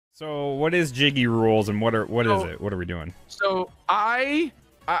So what is Jyggy rules and what is it? What are we doing? So I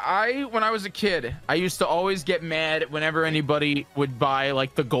when I was a kid, I used to always get mad whenever anybody would buy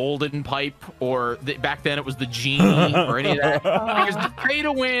like the golden pipe or back then it was the genie or any of that. Because it's pay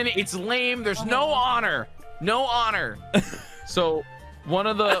to win, it's lame. There's no honor, no honor. So one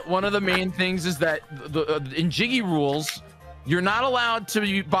of the main things is that in Jyggy rules, you're not allowed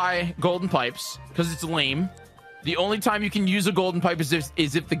to buy golden pipes because it's lame. The only time you can use a golden pipe is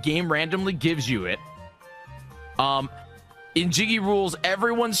if the game randomly gives you it. In Jyggy rules,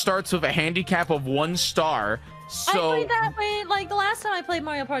 everyone starts with a handicap of 1 star. So I played that way like the last time I played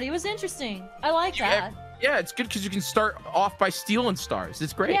Mario Party. It was interesting. I like that. Yeah, it's good because you can start off by stealing stars.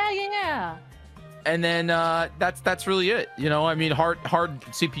 It's great. Yeah. And then that's really it. You know, I mean, hard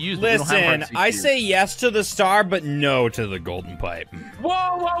CPUs. Listen, I say yes to the star, but no to the golden pipe.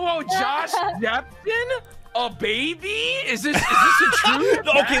 Whoa, JoshJepson? A baby? Is this a truth?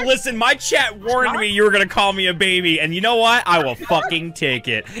 Okay, listen, my chat warned me you were gonna call me a baby, and you know what? I will fucking take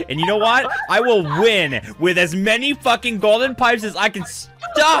it. And you know what? I will win with as many fucking golden pipes as I can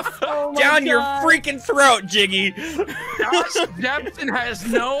stuff down your freaking throat, Jyggy. JoshJepson has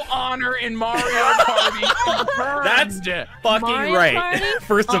no honor in Mario Party. That's fucking Mario right. Party?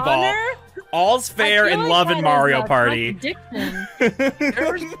 First of all, all's fair in love and Mario Party.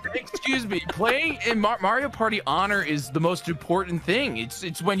 Excuse me, playing in Mario Party honor is the most important thing.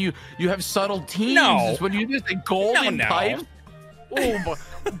 It's when you have subtle teams. No. It's when you use a golden pipe. Oh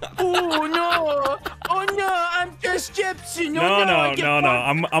no! Oh no! I'm JoshJepson. No.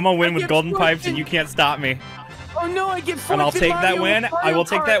 I'm gonna win with golden pipes, and you can't stop me. Oh no! I get. And I'll take that win. I will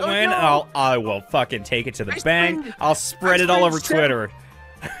take that win. And I will fucking take it to the bank. I'll spread it all over Twitter.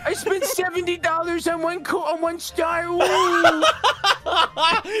 I spent $70 on one star.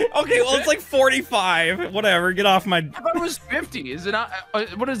 Okay, well it's like 45. Whatever. Get off my. I thought it was 50. Is it not?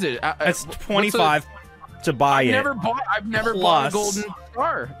 What is it? It's 25 to buy it. I've never bought a golden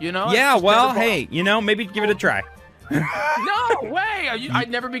star. You know? Yeah. Well, hey, you know, maybe give it a try. No way!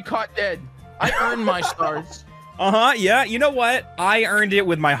 I'd never be caught dead. I earned my stars. Yeah. You know what? I earned it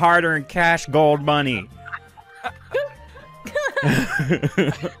with my hard-earned cash, gold money.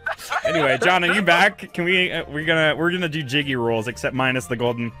 Anyway, John, are you back? Can we? We're gonna do Jyggy rules, except minus the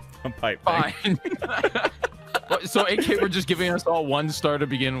golden pipe. Fine. So, AK, we're just giving us all 1 star to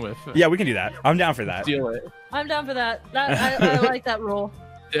begin with. Yeah, we can do that. I'm down for that. Deal it. I'm down for that. I like that rule.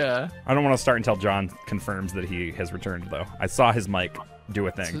 Yeah. I don't want to start until John confirms that he has returned, though. I saw his mic do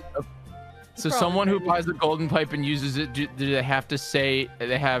a thing. So someone who buys a golden pipe and uses it, do they have to say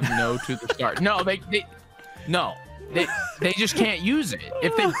they have no to the star? No, no. They just can't use it.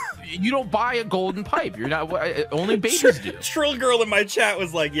 If you don't buy a golden pipe, you're not. Only babies do. Trill girl in my chat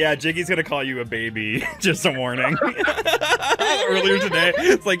was like, "Yeah, Jyggy's gonna call you a baby." Just a warning. Earlier today,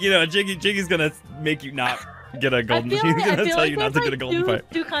 it's like, you know, Jyggy's gonna make you not get a golden. He's gonna tell you not to get a golden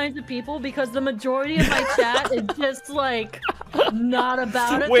pipe. Two kinds of people, because the majority of my chat is just like not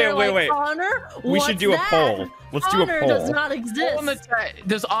about it. Wait. Honor? We should do a poll. Let's do a poll. Honor does not exist. Poll in the chat.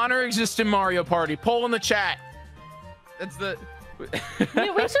 Does honor exist in Mario Party? Poll in the chat. That's the.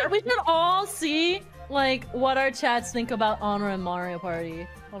 Yeah, we should all see like what our chats think about honor and Mario Party.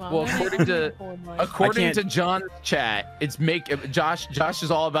 Hold on. Well, according to John's chat, it's Josh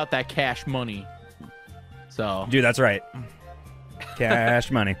is all about that cash money. So. Dude, that's right. Cash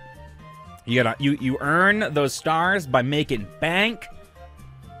money. You earn those stars by making bank.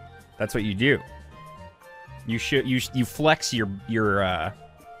 That's what you do. You flex your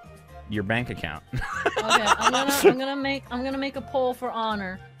bank account. Okay, I'm gonna make a poll for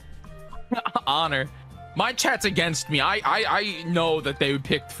honor. Honor. My chat's against me. I know that they would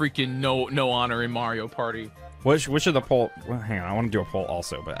pick freaking no honor in Mario Party. Which of the poll? Well, hang on, I want to do a poll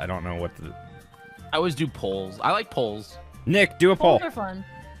also, but I don't know what the. I always do polls. I like polls. Nick, do a poll. Polls are fun.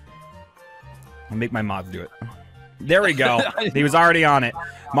 I'll make my mods do it. There we go. He was already on it.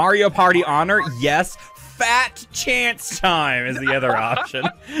 Mario Party honor, yes. Fat chance time is the other option.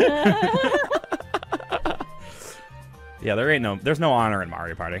 Yeah, there's no honor in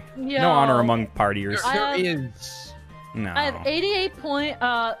Mario Party. No honor among partiers. There is. No. I have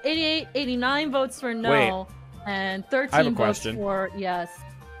 89 votes for no, and 13 votes for yes.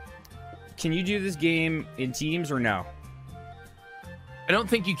 Can you do this game in teams or no? I don't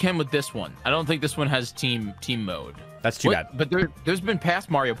think you can with this one. I don't think this one has team mode. That's too bad. But there's been past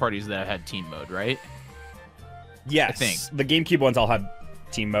Mario parties that have had team mode, right? Yes. I think the GameCube ones all had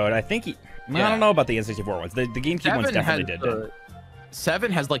team mode. I think I don't know about the N64 ones. The GameCube ones definitely did.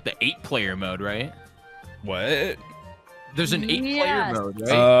 7 has like the 8-player mode, right? What? There's an 8-player mode,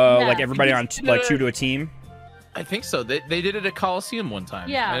 right? Like everybody on like 2 to a team. I think so. They did it at Coliseum one time.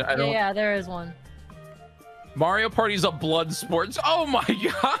 Yeah, I don't... yeah, there is one. Mario Party's a blood sport. Oh my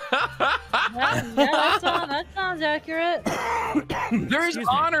god. Yeah, that sounds accurate. There is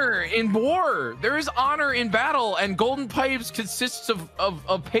honor in war. There is honor in battle, and Golden Pipes consists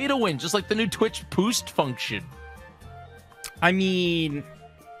of pay to win, just like the new Twitch boost function. I mean,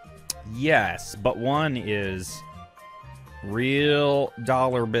 yes, but one is real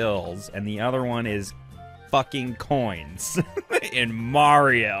dollar bills, and the other one is fucking coins in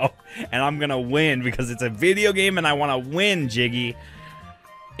Mario. And I'm gonna win because it's a video game and I want to win, Jiggy.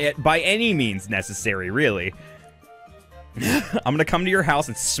 By any means necessary, really. I'm gonna come to your house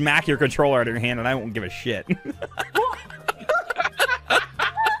and smack your controller out of your hand and I won't give a shit.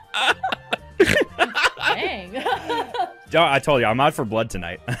 Dang. I told you, I'm out for blood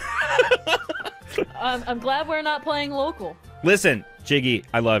tonight. I'm glad we're not playing local. Listen, Jiggy,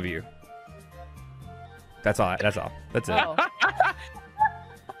 I love you. That's all. That's all. That's it. Oh.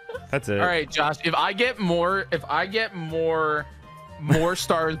 That's it. All right, Josh. If I get more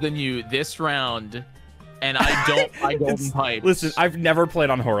stars than you this round, and I don't buy Golden Pipe. Listen, I've never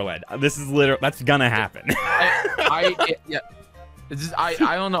played on Horland. This is literally that's gonna happen. I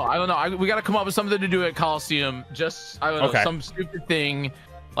don't know. We gotta come up with something to do at Coliseum. Just I don't know, some stupid thing.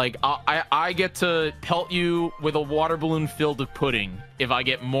 Like I get to pelt you with a water balloon filled with pudding. If I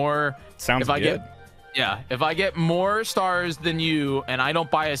get more, sounds good. If I get more stars than you and I don't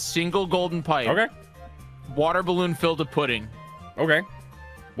buy a single golden pipe, okay, water balloon filled with pudding. Okay.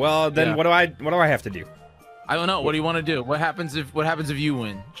 Well, then what do I have to do? I don't know. What do you want to do? What happens if you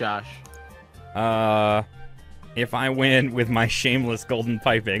win, Josh? If I win with my shameless golden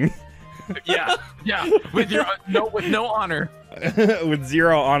piping. yeah, with your with no honor. With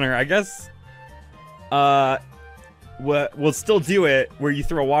 0 honor, I guess. We'll still do it where you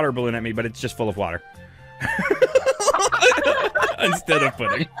throw a water balloon at me, but it's just full of water. Instead of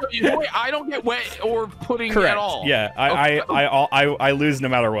pudding. I don't get wet or pudding Correct. at all. Yeah, I lose no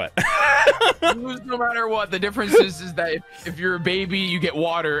matter what. You lose no matter what. The difference is that if you're a baby, you get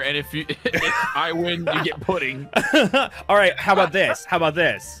water, and if I win, you get pudding. All right, how about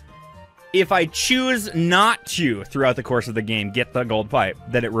this? If I choose not to, throughout the course of the game, get the gold pipe,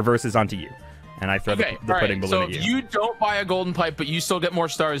 then it reverses onto you. And I throw the pudding balloon at you. So if you don't buy a golden pipe, but you still get more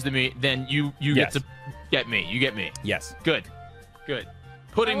stars than me, then you get to get me. You get me. Yes. Good.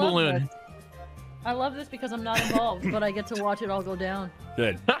 Pudding balloon. I love this because I'm not involved, but I get to watch it all go down.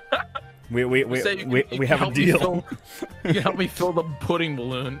 Good. We have a deal. You can help me fill the pudding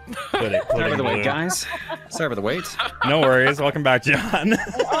balloon. Sorry for the wait, guys. Sorry for the wait. No worries. Welcome back, John.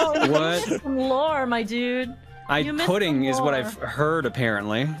 Oh, you what? missed some lore, my dude. Pudding is what I've heard,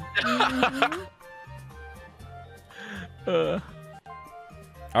 apparently.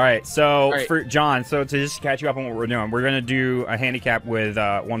 All right, so for John, so to just catch you up on what we're doing, we're gonna do a handicap with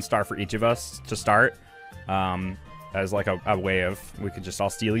 1 star for each of us to start, as like a way of we could just all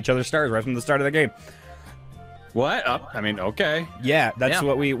steal each other's stars right from the start of the game. What? I mean, okay. Yeah, that's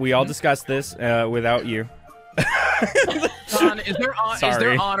what we all discussed this without you. John, is there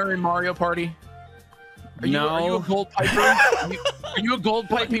honor in Mario Party? Are you a gold piper? Are you a gold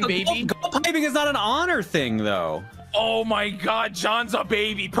piping baby? Gold piping is not an honor thing, though. Oh my God, John's a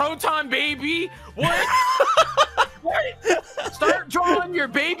baby. Proton baby? What? What? Start drawing your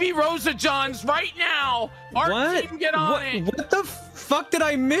baby Rosa Johns right now. Our team, get on it. What the fuck did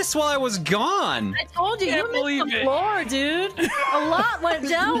I miss while I was gone? I told you, you missed some lore, dude. A lot went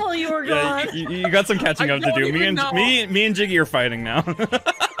down while you were gone. Yeah, you got some catching up to do. Me and Jiggy are fighting now.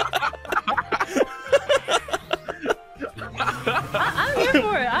 I'm here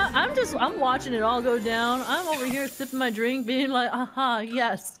for it. I'm watching it all go down. I'm over here sipping my drink, being like, aha,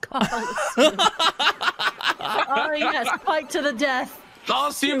 yes, Coliseum. Oh yes, fight to the death.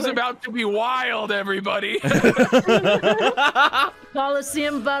 Coliseum's about to be wild, everybody.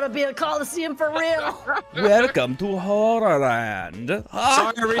 Coliseum about to be a Coliseum for real. Welcome to Horrorland.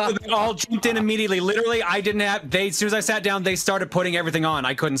 Sorry, they all jumped in immediately. Literally, I didn't have. As soon as I sat down, they started putting everything on.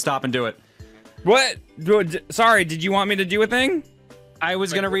 I couldn't stop and do it. What? Sorry, did you want me to do a thing? I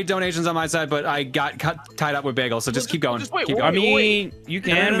was gonna read donations on my side, but I got tied up with Bagel, so just keep going. I mean, you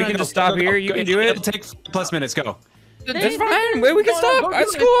can. We can just stop here. You can do it. It'll take ++ minutes. Go. That's fine. We can stop.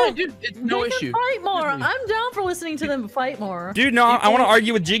 That's cool. It's no issue. Fight more. I'm down for listening to them fight more. Dude, no, I want to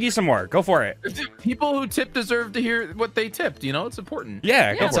argue with Jiggy some more. Go for it. People who tip deserve to hear what they tipped. You know, it's important.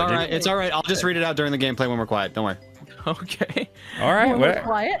 Yeah, it's all right. It's all right. I'll just read it out during the gameplay when we're quiet. Don't worry. Okay. All right. We're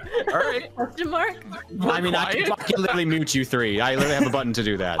quiet. All right. Question mark. I mean, I can literally mute you 3. I literally have a button to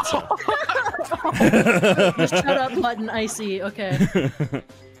do that. So. The shut up button. I see. Okay.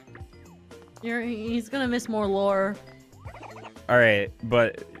 He's gonna miss more lore. All right,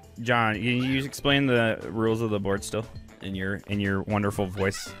 but John, you explain the rules of the board still in your wonderful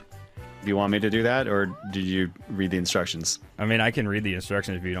voice. Do you want me to do that, or did you read the instructions? I mean, I can read the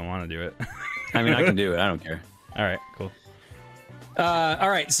instructions if you don't want to do it. I mean, I can do it. I don't care. All right, cool. All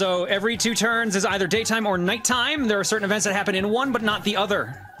right, so every 2 turns is either daytime or nighttime. There are certain events that happen in one, but not the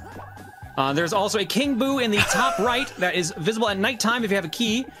other. There's also a King Boo in the top right that is visible at nighttime if you have a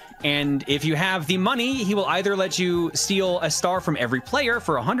key. And if you have the money, he will either let you steal a star from every player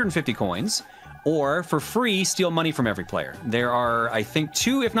for 150 coins, or for free, steal money from every player. There are, I think,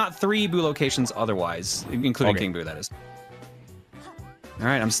 2, if not 3 Boo locations otherwise, including King Boo, that is. All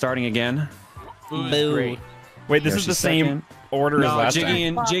right, I'm starting again. Boo. Great. Wait, this is the same order as last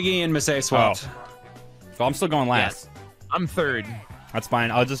time? Jyggy and Masay swapped. Oh. So I'm still going last. Yes. I'm third. That's fine.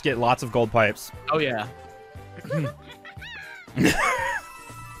 I'll just get lots of gold pipes. Oh, yeah.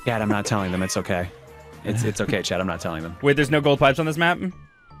 Chad, I'm not telling them. It's okay. It's okay, Chad. I'm not telling them. Wait, there's no gold pipes on this map?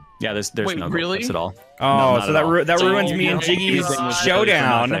 Yeah, there's Wait, no really? gold pipes at all. Oh, no, so that ruins me and Jiggy's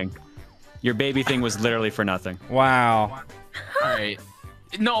showdown. Your baby thing was literally for nothing. Wow. All right.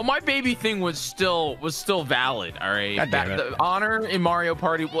 No, my baby thing was still valid. All right. God damn it. The honor in Mario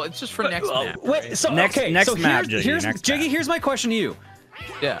Party. Well, it's just for next map. Wait, right? so next map, Jyggy, here's my question to you.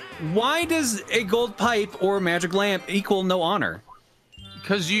 Yeah. Why does a gold pipe or magic lamp equal no honor?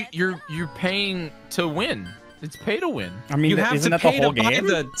 Because you're paying to win. It's pay to win. I mean, you have isn't to that the pay whole to buy game?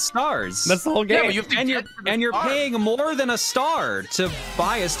 the stars. That's the whole game. Yeah, but you have to and you're paying more than a star to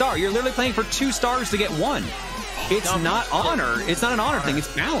buy a star. You're literally paying for 2 stars to get 1. It's not honor. It's not an honor thing.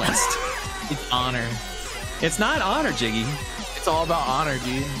 It's balanced. It's honor. It's not honor, Jyggy. It's all about honor,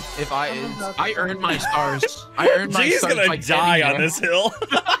 dude. If I earned my stars. I earned my Jiggy's stars. gonna like die on this hill.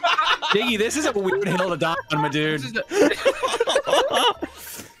 Jyggy, this is a weird hill to die on, my dude.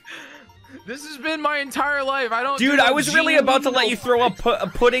 This has been my entire life. I don't. Dude, I was really about to let you throw a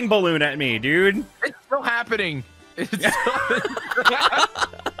pudding balloon at me, dude. It's still happening. It's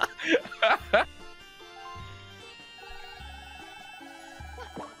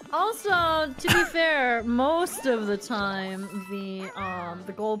Also, to be fair, most of the time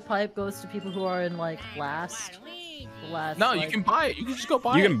the gold pipe goes to people who are in like last. No, you can buy it. You can just go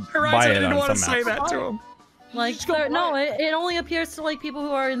buy it. You can buy it on some maps. that to him. Like no, it only appears to like people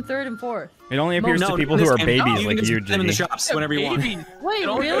who are in 3rd and 4th. It only appears to people who are babies like you, them in the Jiggy. shops whenever you want. Wait,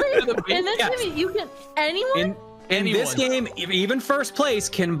 really? In this game, you can anyone? In this game, even first place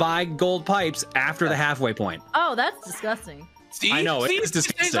can buy gold pipes after the halfway point. Oh, that's disgusting. See? I know, See? it's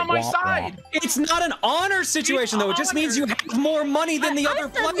disgusting. Stays on my side. It's not an honor situation, though. It just means you have more money than the other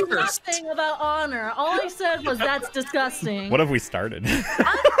I said players. nothing about honor. All I said was that's disgusting. What have we started? I'm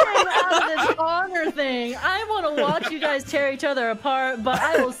staying out of this honor thing. I want to watch you guys tear each other apart, but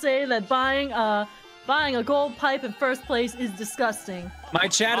I will say that buying a gold pipe in first place is disgusting. My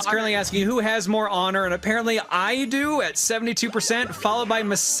chat is currently asking who has more honor, and apparently I do at 72%, followed by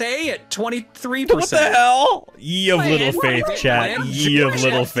Masay at 23%. What the hell? Ye of little faith, chat. Ye of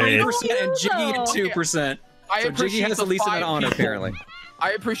little faith. 3% and Jyggy at 2%. I So appreciate Jyggy has the the least amount of 5 honor, people. apparently.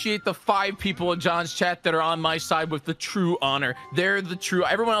 I appreciate the 5 people in John's chat that are on my side with the true honor. They're the true.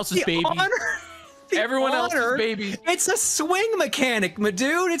 Everyone else is babies. Everyone else is babies. It's a swing mechanic, my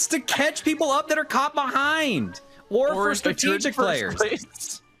dude. It's to catch people up that are caught behind. Or for strategic players. Yo,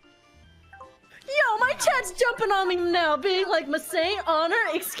 my chat's jumping on me now, being like, Masay, honor?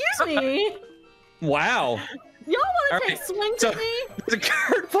 Excuse me. Wow. Y'all want All to take right, swing so to me? there's a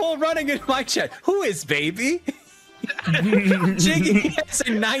card poll running in my chat. Who is baby? Jyggy has a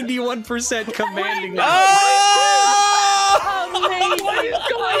 91% commanding. Amazing.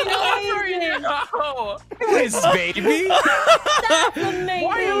 Who is baby? That's amazing.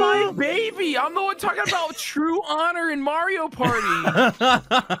 Why am I baby? I'm the one talking about true honor in Mario Party.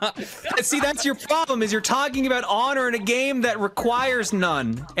 See, that's your problem, is you're talking about honor in a game that requires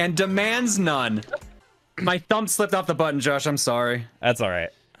none and demands none. My thumb slipped off the button, Josh. I'm sorry. That's all right.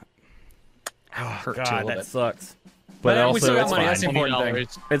 Hurt God, too a little that bit. sucks. But But we still also, got it's money. That's the fine. important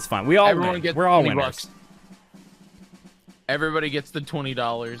thing. It's fine. We all Everyone win. gets We're all 20 winners. bucks. Everybody gets the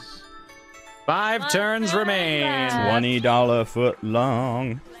 $20. 5 turns remain. $20 foot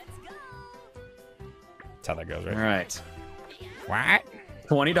long. That's how that goes, All right? right. What?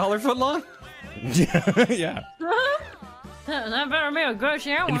 $20 foot long? Yeah. That better be a good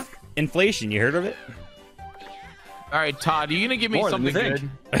share one. Inflation, you heard of it? All right, Todd, are you gonna give me More than something you good?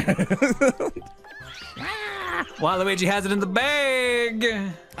 Waluigi has it in the bag.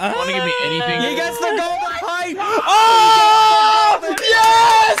 Want to give me anything? He gets the golden pipe. Oh!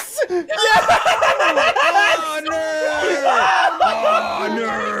 Yes! Yes! Honor!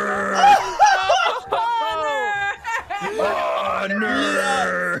 Honor!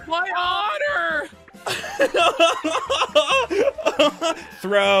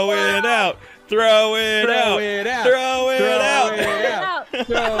 Throw it out. Throw it out. Throw it out. Throw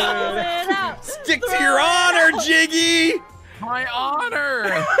it out. Stick to your honor, Jyggy. My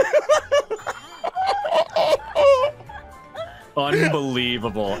honor.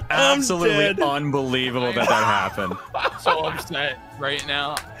 Unbelievable. Absolutely unbelievable that happened. So upset right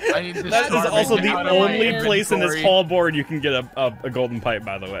now. I need to That is start also making the out of my only place in this inventory. whole board you can get a golden pipe,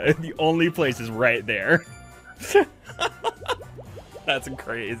 by the way. The only place is right there. That's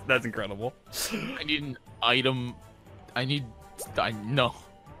crazy. That's incredible. I need an item. No.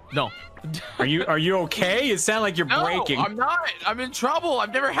 Are you okay? It sounds like you're No, breaking. I'm not. I'm in trouble.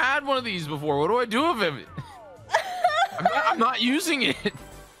 I've never had one of these before. What do I do with it? I'm not using it.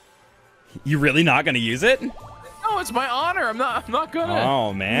 You really not gonna use it? No, it's my honor. I'm not gonna.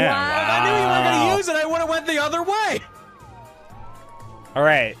 Oh man! Wow. I knew you weren't gonna use it. I would have went the other way. All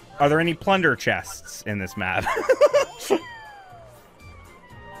right. Are there any plunder chests in this map?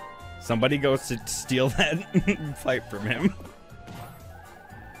 Somebody goes to steal that pipe from him.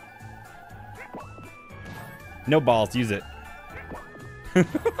 No balls. Use it.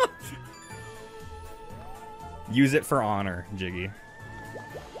 Use it for honor, Jyggy.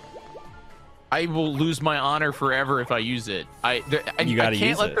 I will lose my honor forever if I use it. You gotta I can't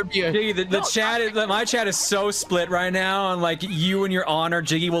use let it. there be a. Jyggy, the chat is my chat is so split right now. And like you and your honor,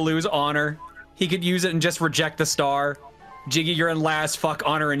 Jyggy will lose honor. He could use it and just reject the star. Jyggy, you're in last. Fuck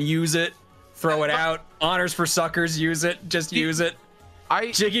honor and use it. Throw it out. Honors for suckers. Use it. Just use it.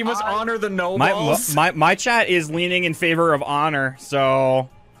 Jyggy must honor the nobles. My chat is leaning in favor of honor, so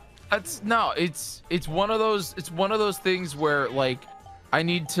That's no. It's one of those. It's one of those things where like I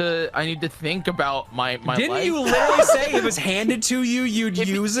need to think about my Didn't life. you literally say if it was handed to you, you'd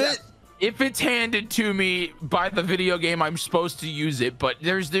use it? If it's handed to me by the video game, I'm supposed to use it. But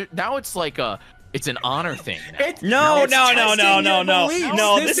now it's like it's an honor thing. Now.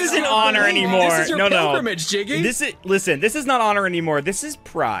 No. This isn't honor anymore. This is your No. pilgrimage, Jyggy. Listen. This is not honor anymore. This is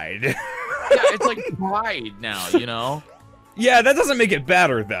pride. Yeah, it's like pride now. You know. Yeah, that doesn't make it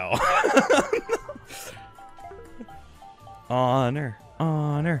better though. Honor,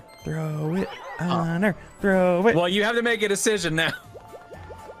 throw it. Honor, throw it. Well, you have to make a decision now.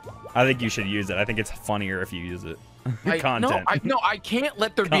 I think you should use it. I think it's funnier if you use it. Content. I can't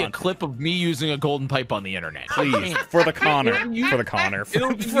let there be a clip of me using a golden pipe on the internet. Please, for the Connor. For the Connor.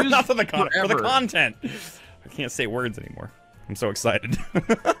 Not for the Connor. For the forever. content. I can't say words anymore. I'm so excited.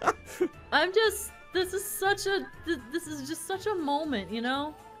 This is just such a moment, you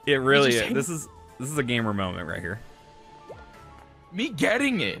know? It really is. This is a gamer moment right here. Me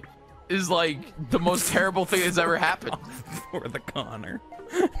getting it is like the most terrible thing that's ever happened. For the Connor.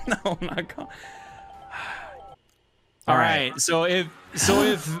 No, not Connor. All right. So if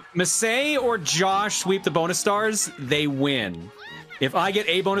Masay or Josh sweep the bonus stars, they win. If I get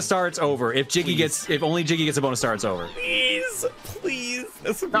a bonus star, it's over. If only Jyggy gets a bonus star, it's over. Please.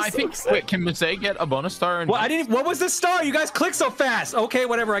 This would No, be I so think. exciting. Wait, can Masay get a bonus star? Well, I didn't. What was the star? You guys clicked so fast. Okay,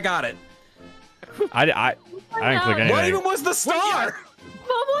 whatever. I got it. I didn't click anything. What even was the star?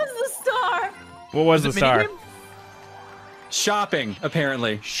 What was the star? What was the star? minigame? Shopping,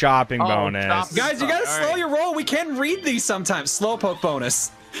 apparently. Shopping bonus. shopping. Guys, you gotta All slow right. your roll. We can read these sometimes. Slowpoke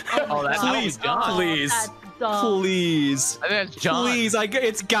bonus. Oh, that's Please, John. please, That's dumb. please, I think that's John. please.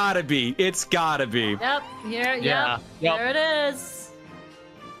 It's gotta be. It's gotta be. Yep, here, Yeah, yep. there it is.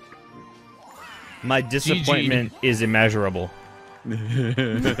 My disappointment is immeasurable.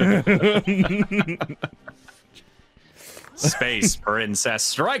 Space Princess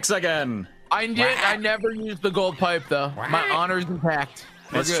strikes again. I never used the gold pipe though. My honor's intact.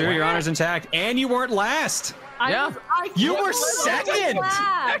 That's We're good. true. Your honor's intact, and you weren't last. Yeah. You were second.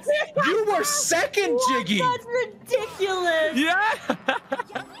 You were second, Jyggy. That's ridiculous. Yeah.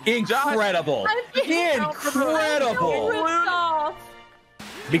 Incredible. Incredible. Ripped off.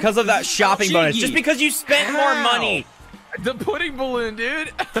 Because of that shopping bonus. Jyggy. Just because you spent more money. The pudding balloon,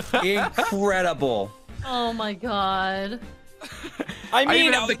 dude. Incredible. Oh my god. I I mean,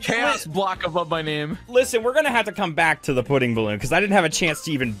 even have the chaos block above my name. listen, we're gonna have to come back to the pudding balloon because I didn't have a chance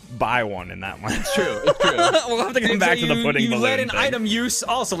to even buy one in that one. It's true. It's true. We'll have to come back to the pudding balloon. You led an thing. item use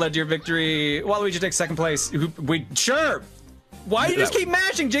also led to your victory. Waluigi takes second place. Sure. Why do you just keep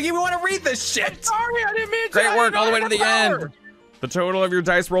mashing, Jyggy? We want to read this shit. Sorry, I didn't mean to. Great work all the way to the end. The total of your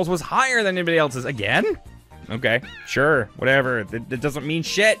dice rolls was higher than anybody else's. Again? Okay, sure, whatever. It doesn't mean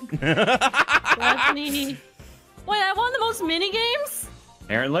shit. That's me. Wait, I won the most mini games?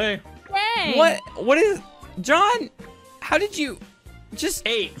 Apparently. Dang. What is... John, how did you... Just...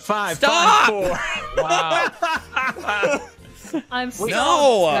 8, 5, Stop! 5, 4. Wow. I'm so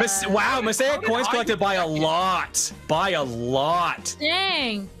No! upset. Wow, Mosaic coins collected by a lot. By a lot.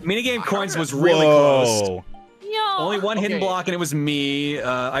 Dang. Minigame coins was really close. Whoa. Yo. Only one hidden Okay. block, and it was me.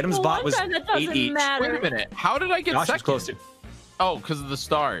 Items Well, bought one was time that 8 doesn't each. matter. Wait a minute. How did I get Josh was second? close to. Oh, because of the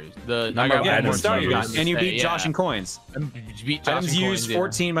stars. The Number of Yeah, items the star you got, used. and you beat Yeah. Josh in coins. You beat Josh Items in used coins, yeah.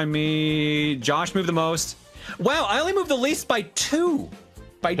 14 by me. Josh moved the most. Wow, I only moved the least by 2.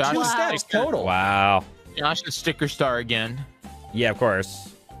 By Josh 2 was steps second. total. Wow. Josh the sticker star again. Yeah, of course.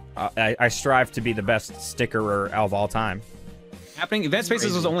 I strive to be the best stickerer of all time. Happening Event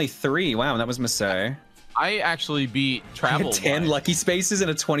Spaces was only 3. Wow, and that was Masai. I actually beat I Travel. had 10 Wise. lucky spaces in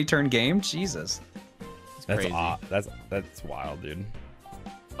a 20-turn game. Jesus. That's crazy. that's wild, dude.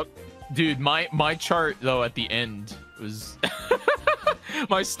 Dude, my chart though at the end was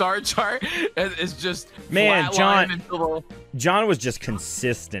my star chart is just Man, flat John- line until John was just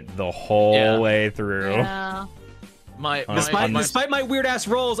consistent the whole way through. Yeah. Despite my weird ass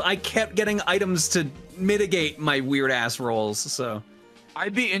rolls, I kept getting items to mitigate my weird ass rolls. So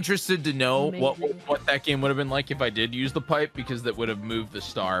I'd be interested to know Amazing. what that game would have been like if I did use the pipe, because that would have moved the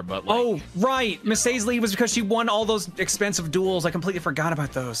star. But like, oh right, Miss Aisley was because she won all those expensive duels. I completely forgot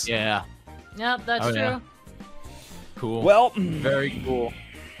about those. yeah, Yep, that's Oh, true. yeah. Cool. Well, very cool.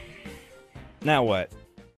 now what?